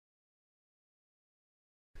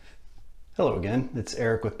Hello again, it's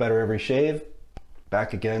Eric with Better Every Shave,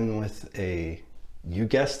 back again with a, you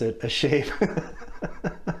guessed it, a shave.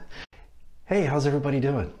 Hey, how's everybody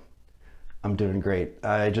doing? I'm doing great.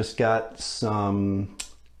 I just got some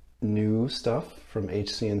new stuff from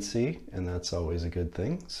HC&C, and that's always a good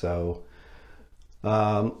thing. So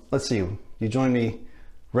let's see, you joined me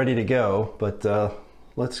ready to go, but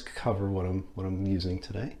let's cover what I'm using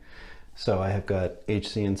today. So I have got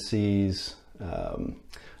HC&C's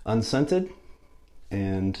unscented,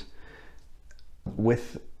 and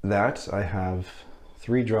with that I have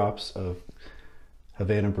 3 drops of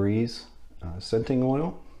Havana Breeze scenting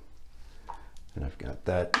oil, and I've got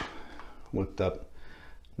that whipped up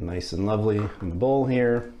nice and lovely in the bowl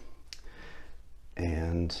here,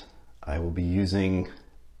 and I will be using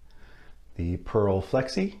the Pearl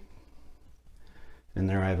Flexi. And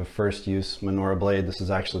there I have a first use Minora blade. This is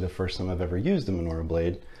actually the first time I've ever used a Minora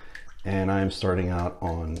blade, and I'm starting out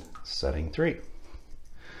on setting 3.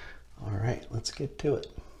 All right, let's get to it.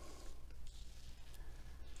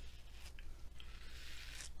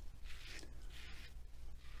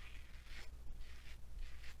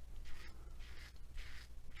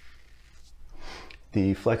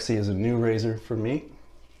 The Flexi is a new razor for me.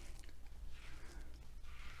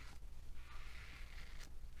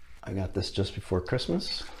 I got this just before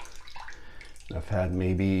Christmas. I've had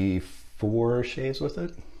maybe 4 shaves with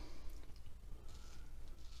it.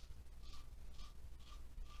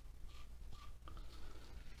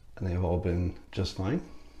 And they've all been just fine.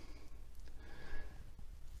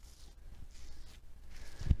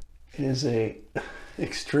 It is a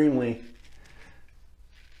extremely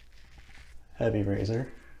heavy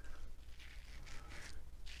razor.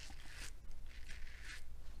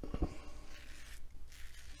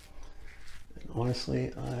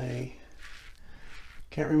 Honestly, I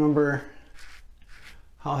can't remember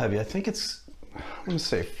how heavy. I think it's, I'm gonna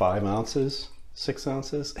say 5 ounces, 6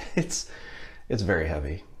 ounces. It's very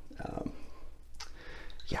heavy.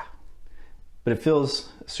 Yeah, but it feels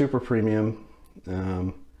super premium.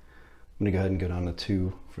 I'm gonna go ahead and go down to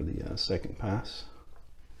 2 for the second pass.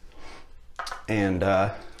 And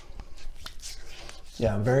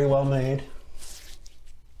yeah, very well made.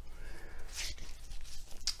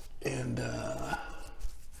 And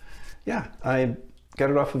yeah, I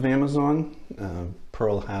got it off of Amazon.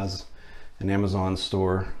 Pearl has an Amazon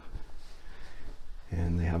store,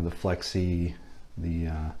 and they have the Flexi,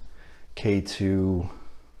 the K2.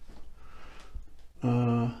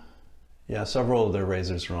 Yeah, several of their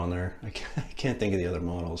razors are on there. I can't think of the other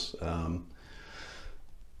models.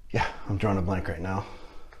 Yeah, I'm drawing a blank right now.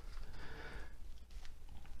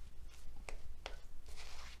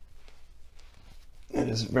 It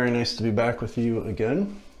is very nice to be back with you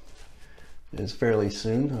again. It's fairly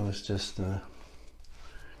soon. I was just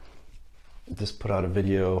put out a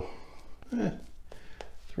video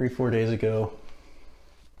 3-4 days ago.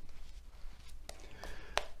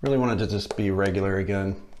 Really wanted to just be regular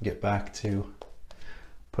again, get back to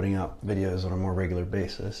putting out videos on a more regular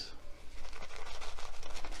basis.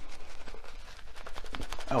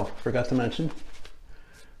 Oh, forgot to mention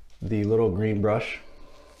the little green brush.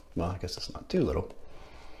 Well, I guess it's not too little.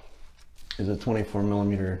 Is a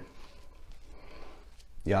 24mm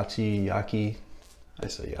Yaqi. I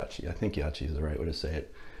say Yaqi. I think Yaqi is the right way to say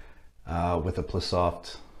it. With a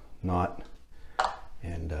Plissoft knot,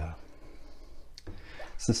 and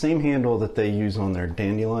it's the same handle that they use on their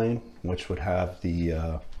Dandelion, which would have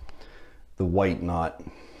the white knot,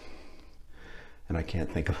 and I can't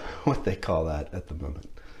think of what they call that at the moment.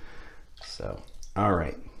 So, all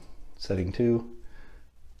right, setting 2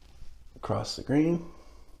 across the green.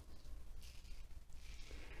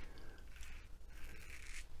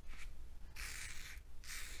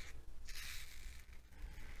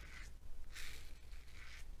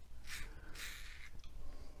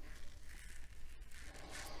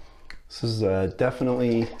 This is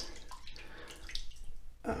definitely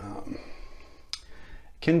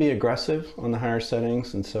can be aggressive on the higher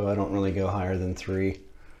settings, and so I don't really go higher than 3.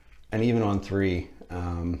 And even on 3, I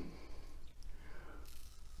don't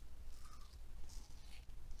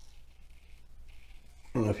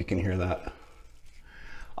know if you can hear that.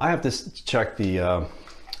 I have to check the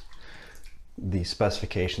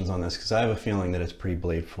specifications on this, because I have a feeling that it's pretty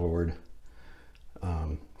blade forward,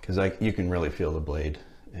 because you can really feel the blade.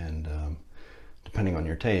 And depending on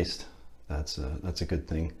your taste, that's a good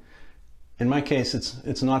thing. In my case,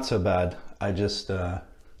 it's not so bad. I just I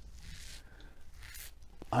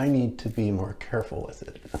need to be more careful with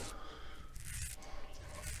it.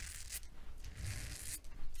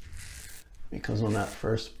 Because on that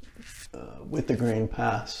first with the grain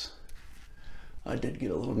pass, I did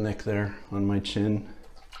get a little nick there on my chin.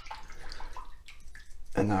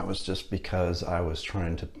 And that was just because I was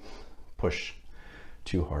trying to push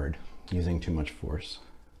too hard, using too much force.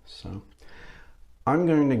 So I'm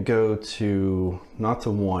going to go to, not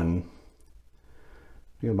to 1,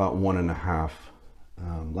 about 1.5.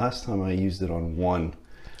 Last time I used it on 1,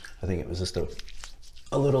 I think it was just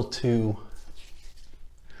a little too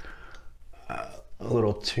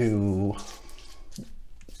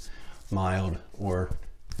mild, or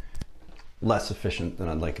less efficient than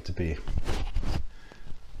I'd like it to be.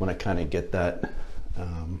 When I kind of get that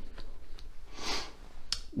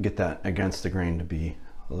against the grain to be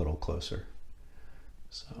a little closer.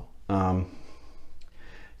 So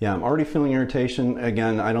yeah, I'm already feeling irritation.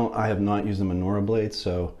 Again, I have not used the Minora blade,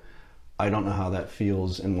 so I don't know how that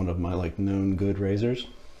feels in one of my like known good razors.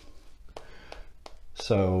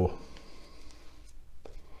 So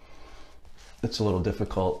it's a little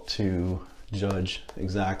difficult to judge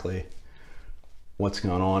exactly what's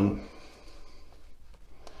going on.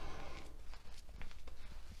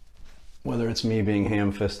 Whether it's me being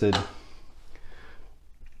ham-fisted,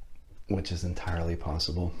 which is entirely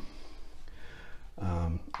possible,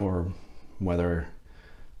 or whether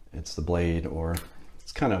it's the blade, or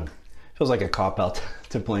it's kind of feels like a cop-out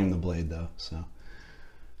to blame the blade though. So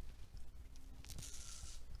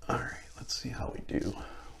all right, let's see how we do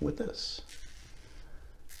with this.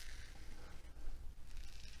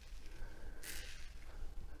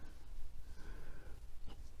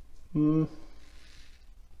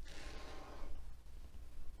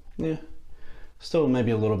 Yeah, still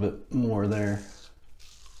maybe a little bit more there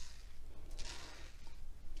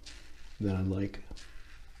than I'd like.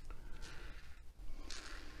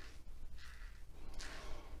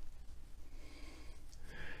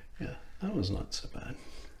 Yeah, that was not so bad.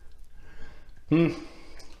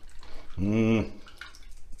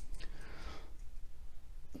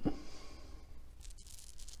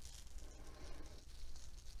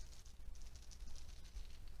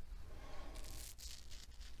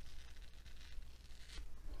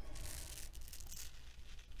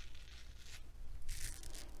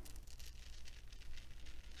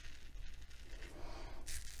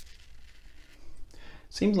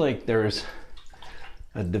 Seems like there's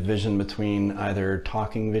a division between either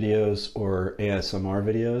talking videos or ASMR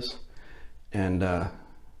videos, and I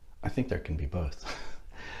think there can be both.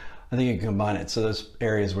 I think you can combine it. So there's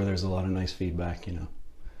areas where there's a lot of nice feedback, you know,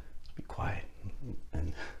 be quiet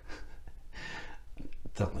and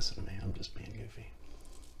don't listen to me, I'm just being goofy.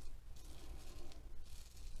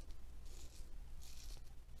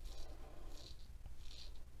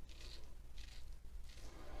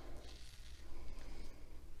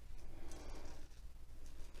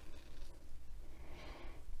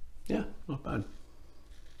 Yeah, not bad.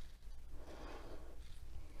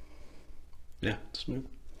 Yeah, smooth.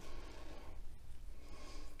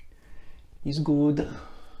 He's good.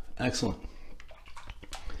 Excellent.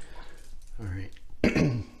 All right.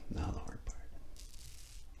 Now the hard part.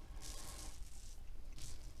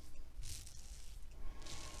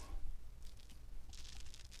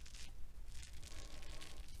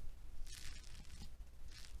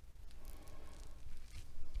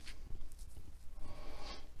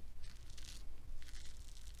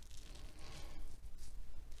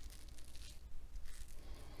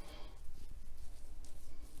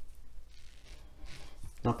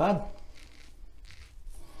 Not bad.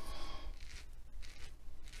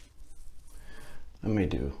 I may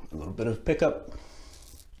do a little bit of pickup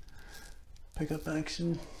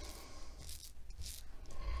action.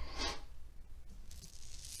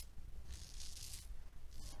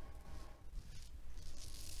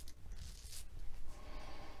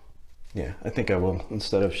 Yeah, I think I will,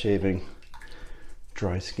 instead of shaving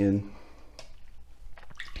dry skin.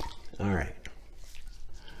 All right.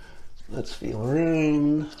 Let's feel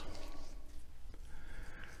around.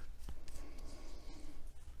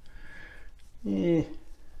 A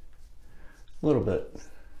little bit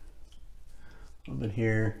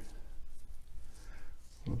here,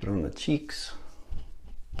 a little bit on the cheeks.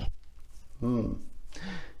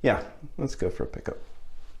 Yeah, let's go for a pickup.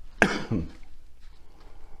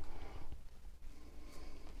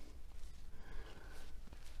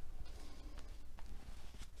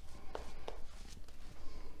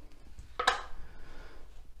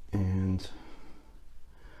 And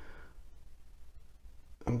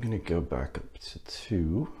I'm going to go back up to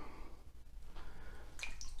 2.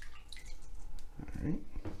 All right.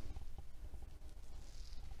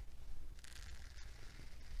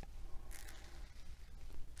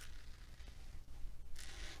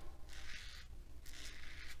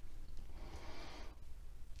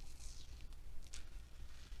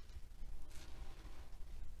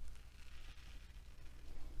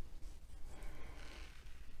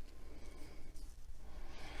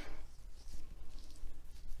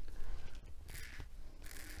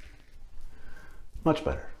 Much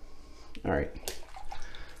better. All right.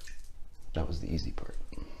 That was the easy part.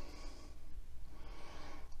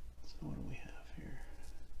 So what do we have here?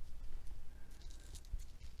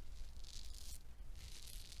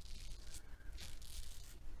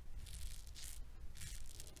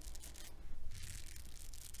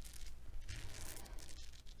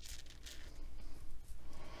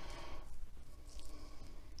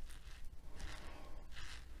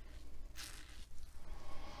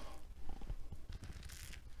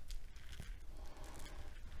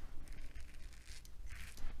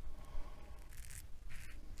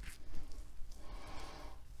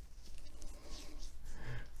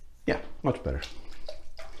 Yeah, much better.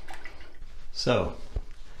 So,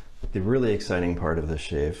 the really exciting part of this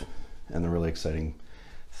shave, and the really exciting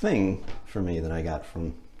thing for me that I got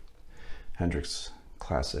from Hendrix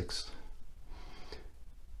Classics,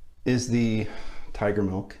 is the Tiger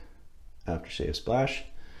Milk Aftershave Splash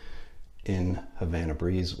in Havana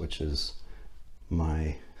Breeze, which is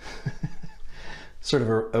my sort of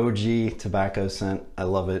an OG tobacco scent. I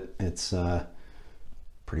love it. It's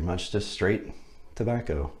pretty much just straight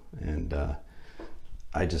tobacco, and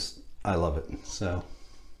I love it. So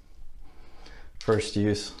first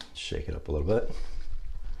use, shake it up a little bit.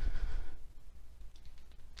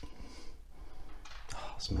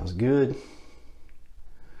 Oh, smells good.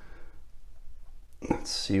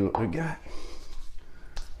 Let's see what we got.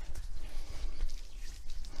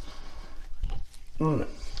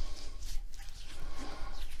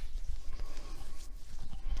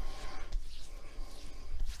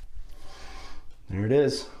 There it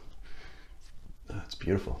is. Oh, it's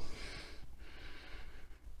beautiful.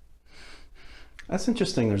 That's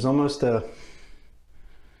interesting. There's almost a,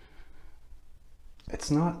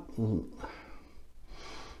 it's not, I was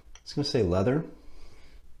going to say leather.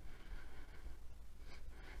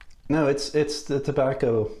 No, it's the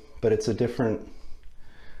tobacco, but it's a different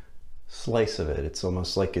slice of it. It's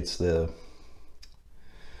almost like it's the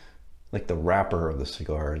wrapper of the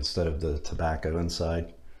cigar instead of the tobacco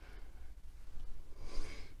inside.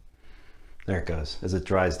 There it goes. As it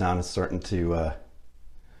dries down, it's starting to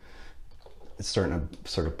sort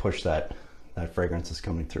of push that fragrance is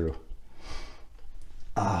coming through.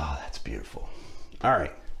 Ah, that's beautiful. All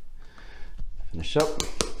right, finish up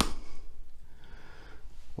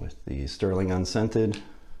with the Sterling Unscented,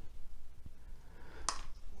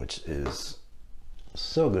 which is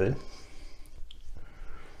so good.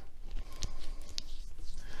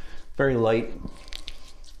 Very light,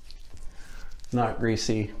 not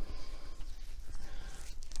greasy.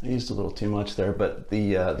 I used a little too much there, but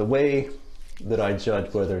the way that I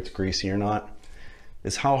judge whether it's greasy or not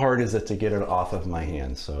is how hard is it to get it off of my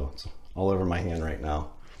hand. So it's all over my hand right now.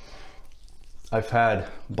 I've had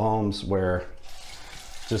balms where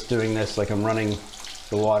just doing this, like I'm running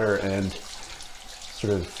the water and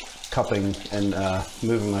sort of cupping and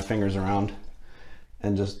moving my fingers around,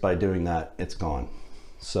 and just by doing that, it's gone.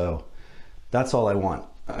 So that's all I want.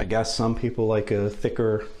 I guess some people like a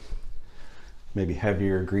thicker, maybe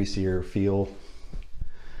heavier, greasier feel,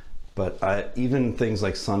 but even things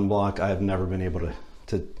like sunblock, I've never been able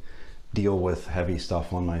to deal with heavy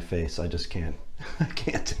stuff on my face. I just can't. I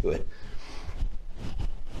can't do it.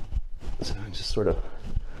 So I just sort of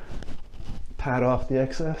pat off the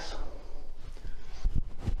excess.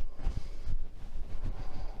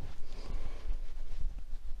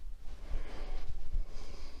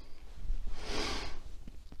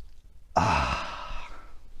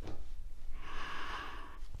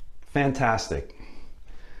 Fantastic.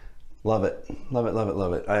 Love it. Love it, love it,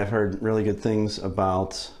 love it. I've heard really good things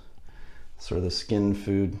about sort of the skin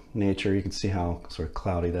food nature. You can see how sort of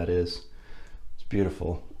cloudy that is. It's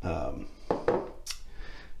beautiful.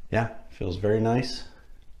 Yeah, feels very nice.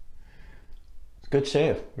 It's a good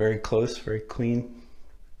shave. Very close, very clean.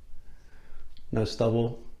 No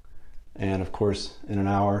stubble. And of course, in an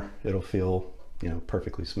hour, it'll feel, you know,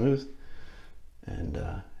 perfectly smooth. And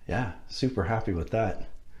yeah, super happy with that.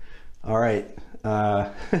 All right,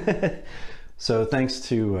 so thanks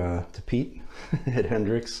to Pete at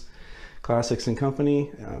Hendrix Classics and Company.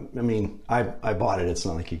 I mean, I bought it, it's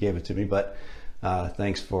not like he gave it to me, but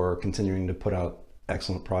thanks for continuing to put out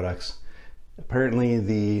excellent products. Apparently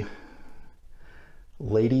the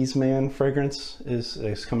Ladies Man fragrance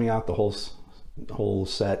is coming out, the whole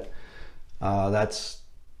set. That's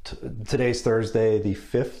today's Thursday, the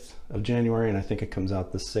 5th of January, and I think it comes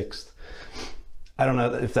out the 6th. I don't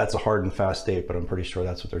know if that's a hard and fast date, but I'm pretty sure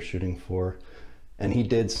that's what they're shooting for. And he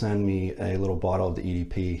did send me a little bottle of the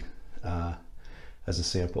EDP as a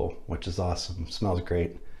sample, which is awesome. Smells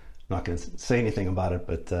great. I'm not going to say anything about it,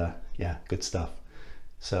 but yeah, good stuff.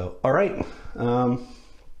 So, all right.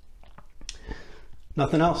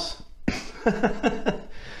 Nothing else.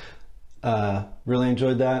 Really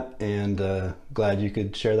enjoyed that, and glad you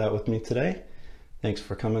could share that with me today. Thanks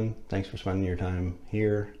for coming. Thanks for spending your time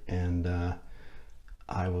here, and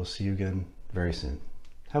I will see you again very soon.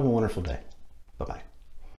 Have a wonderful day. Bye-bye.